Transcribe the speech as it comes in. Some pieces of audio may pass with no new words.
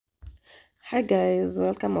Hi guys,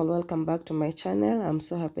 welcome or welcome back to my channel. I'm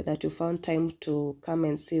so happy that you found time to come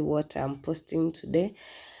and see what I'm posting today.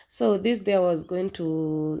 So this day I was going to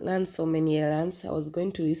learn so many errands. I was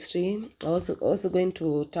going to Eastleigh. I was also going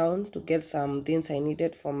to town to get some things I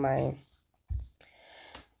needed for my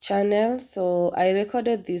channel. So I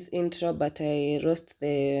recorded this intro, but I lost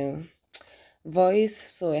the voice,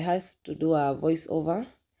 so I had to do a voiceover.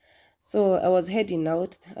 So I was heading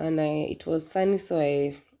out and it was sunny, so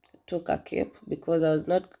I took a cape because I was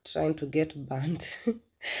not trying to get burned.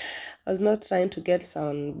 I was not trying to get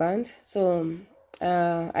sunburned. So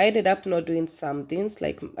I ended up not doing some things,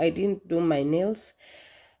 like I didn't do my nails.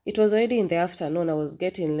 It was already in the afternoon. I was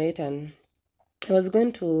getting late and I was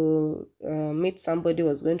going to meet somebody who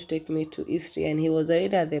was going to take me to Eastleigh, and he was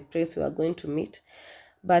already at the place we were going to meet.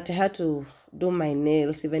 But I had to do my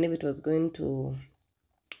nails, even if it was going to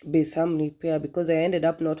be some repair, because I ended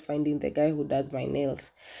up not finding the guy who does my nails.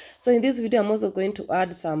 So in this video I'm also going to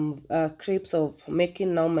add some clips of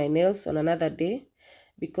making now my nails on another day,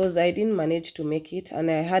 because I didn't manage to make it and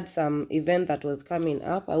I had some event that was coming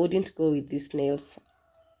up. I wouldn't go with these nails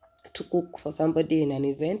to cook for somebody in an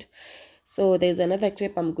event. So there's another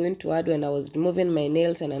clip I'm going to add when I was removing my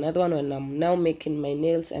nails, and another one when I'm now making my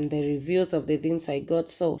nails, and the reviews of the things I got.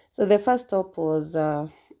 So the first stop was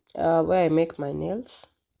where I make my nails.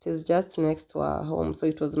 It is just next to our home, so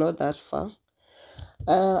it was not that far.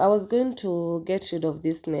 I was going to get rid of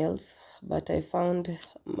these nails, but I found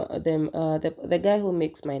them. The guy who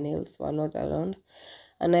makes my nails were not around,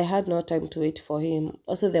 and I had no time to wait for him.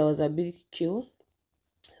 Also, there was a big queue,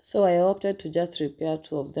 so I opted to just repair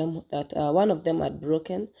two of them. That one of them had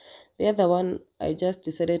broken, the other one I just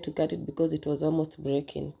decided to cut it because it was almost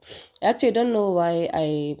breaking. Actually, I don't know why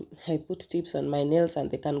I put tips on my nails and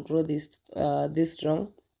they can grow this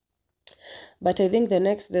strong. But I think the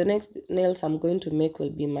next nails I'm going to make will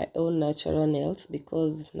be my own natural nails,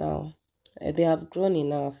 because now they have grown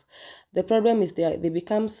enough. The problem is they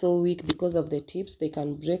become so weak because of the tips. They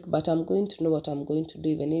can break, but I'm going to know what I'm going to do,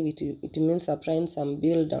 even if it means applying some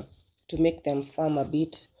builder to make them firm a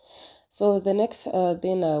bit. So the next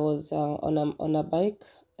then I was on a bike.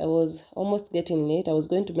 I was almost getting late. I was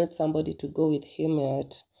going to meet somebody to go with him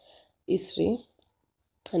at Eastleigh,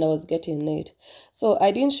 and I was getting late. So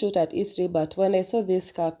I didn't shoot at Eastleigh, but when I saw this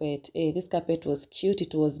carpet, this carpet was cute,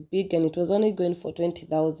 it was big, and it was only going for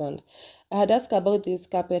 20,000. I had asked about this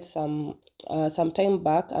carpet some time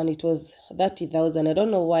back, and it was 30,000. I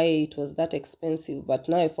don't know why it was that expensive, but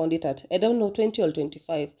now I found it at, I don't know, 20 or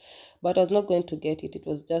 25, but I was not going to get it. It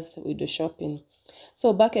was just with the shopping.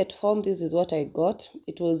 So back at home, this is what I got.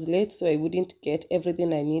 It was late, so I wouldn't get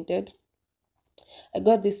everything I needed. I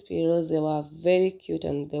got these pillows. They were very cute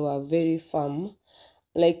and they were very firm.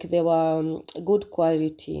 Like, they were good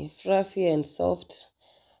quality, fluffy and soft.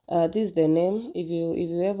 This is the name. If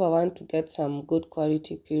you ever want to get some good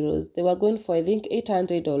quality pillows, they were going for, I think,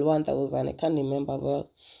 800 or 1,000. I can't remember well.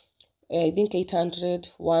 I think 800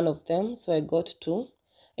 one of them. So I got two.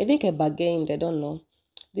 I think I bargained. I don't know.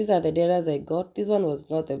 These are the Deras I got. This one was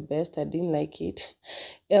not the best. I didn't like it.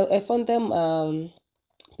 I found them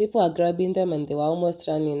people are grabbing them and they were almost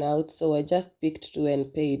running out, so I just picked two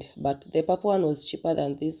and paid. But the purple one was cheaper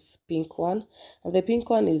than this pink one, and the pink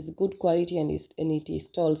one is good quality and it is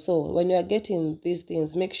tall. So when you are getting these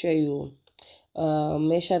things, make sure you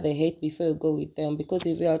measure the height before you go with them, because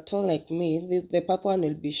if you are tall like me, the purple one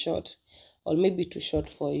will be short, or maybe too short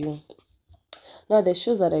for you. Now the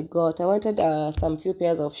shoes that I got, I wanted some few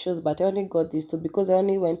pairs of shoes, but I only got these two because I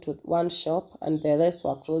only went to one shop and the rest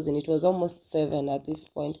were closing. It was almost 7 at this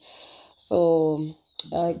point. So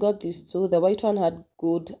I got these two. The white one had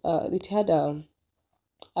good, it had a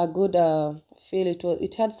good feel.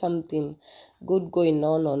 It had something good going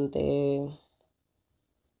on the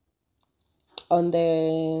on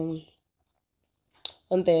the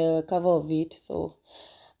on the cover of it. So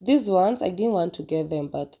these ones, I didn't want to get them,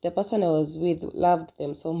 but the person I was with loved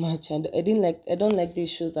them so much, and I don't like these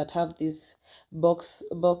shoes that have this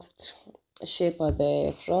boxed shape at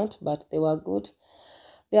the front, but they were good.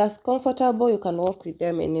 They are comfortable. You can walk with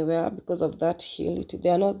them anywhere because of that heel. They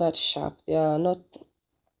are not that sharp. They are not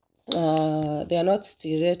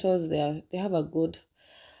stilettos. They have a good.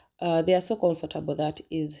 They are so comfortable, that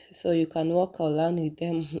is, so you can walk around with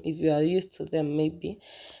them if you are used to them, maybe.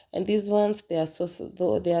 And these ones, they are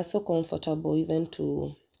so comfortable, even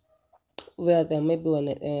to wear them maybe when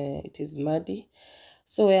it is muddy.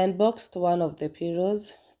 So I unboxed one of the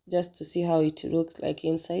pillows just to see how it looks like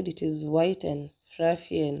inside. It is white and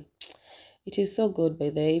fluffy, and it is so good. By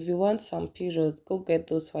the way, if you want some pillows, go get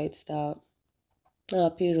those White Star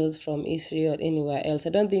pillows from Eastleigh or anywhere else. I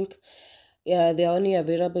don't think Yeah, they are only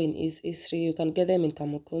available in Eastleigh. You can get them in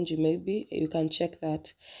Kamukunji, maybe. You can check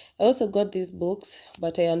that. I also got these books,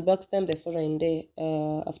 but I unboxed them the following day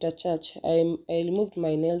after church. I removed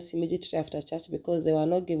my nails immediately after church because they were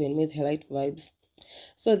not giving me the right vibes.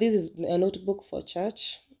 So this is a notebook for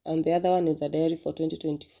church, and the other one is a diary for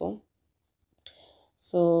 2024.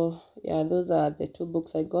 So yeah, those are the two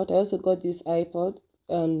books I got. I also got this iPod.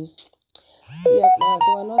 Yeah,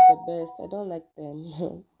 they were not the best. I don't like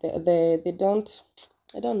them. They don't.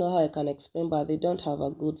 I don't know how I can explain, but they don't have a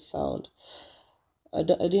good sound. I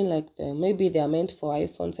didn't like them. Maybe they are meant for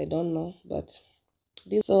iPhones. I don't know, but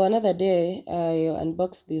this. So another day I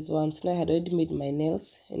unboxed these ones. Now I had already made my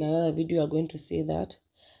nails. In another video, you are going to see that.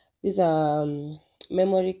 These are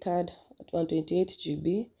memory card at 128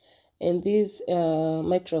 GB, and this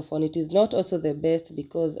microphone, it is not also the best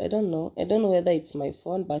because I don't know whether it's my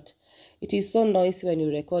phone, but it is so noisy when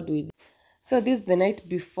you record with. So this is the night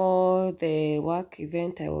before the work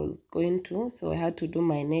event I was going to, so I had to do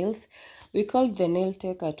my nails. We called the nail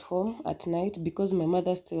tech at home at night because my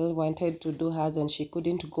mother still wanted to do hers and she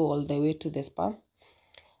couldn't go all the way to the spa.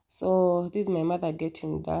 So this is my mother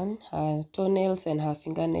getting done her toenails and her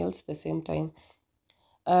fingernails at the same time.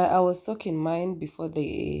 I was soaking mine before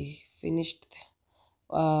they finished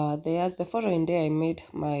theirs. The following day I made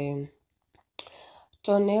my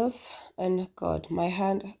toenails, and God, my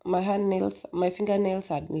fingernails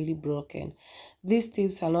are nearly broken. These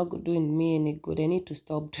tips are not doing me any good. I need to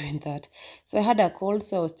stop doing that. So I had a cold,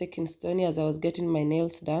 so I was taking Stony as I was getting my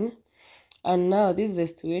nails done. And now this is the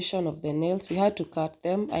situation of the nails. We had to cut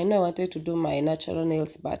them. I know I wanted to do my natural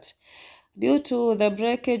nails, but due to the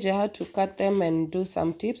breakage, I had to cut them and do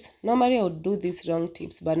some tips. Normally, I would do these long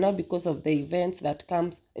tips, but now because of the events that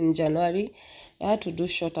comes in January, I had to do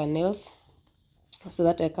shorter nails so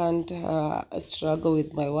that I can't struggle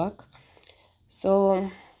with my work.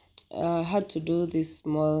 So I had to do these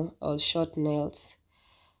small or short nails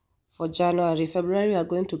for January. February, we are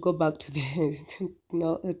going to go back to the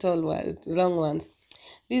long ones.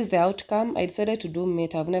 This is the outcome. I decided to do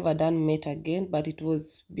mate. I've never done mate again, but it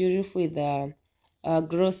was beautiful with a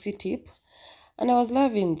glossy tip, and I was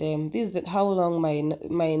loving them. This is how long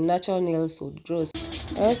my natural nails would grow.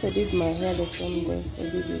 I also did my hair the same day. I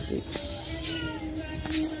did it.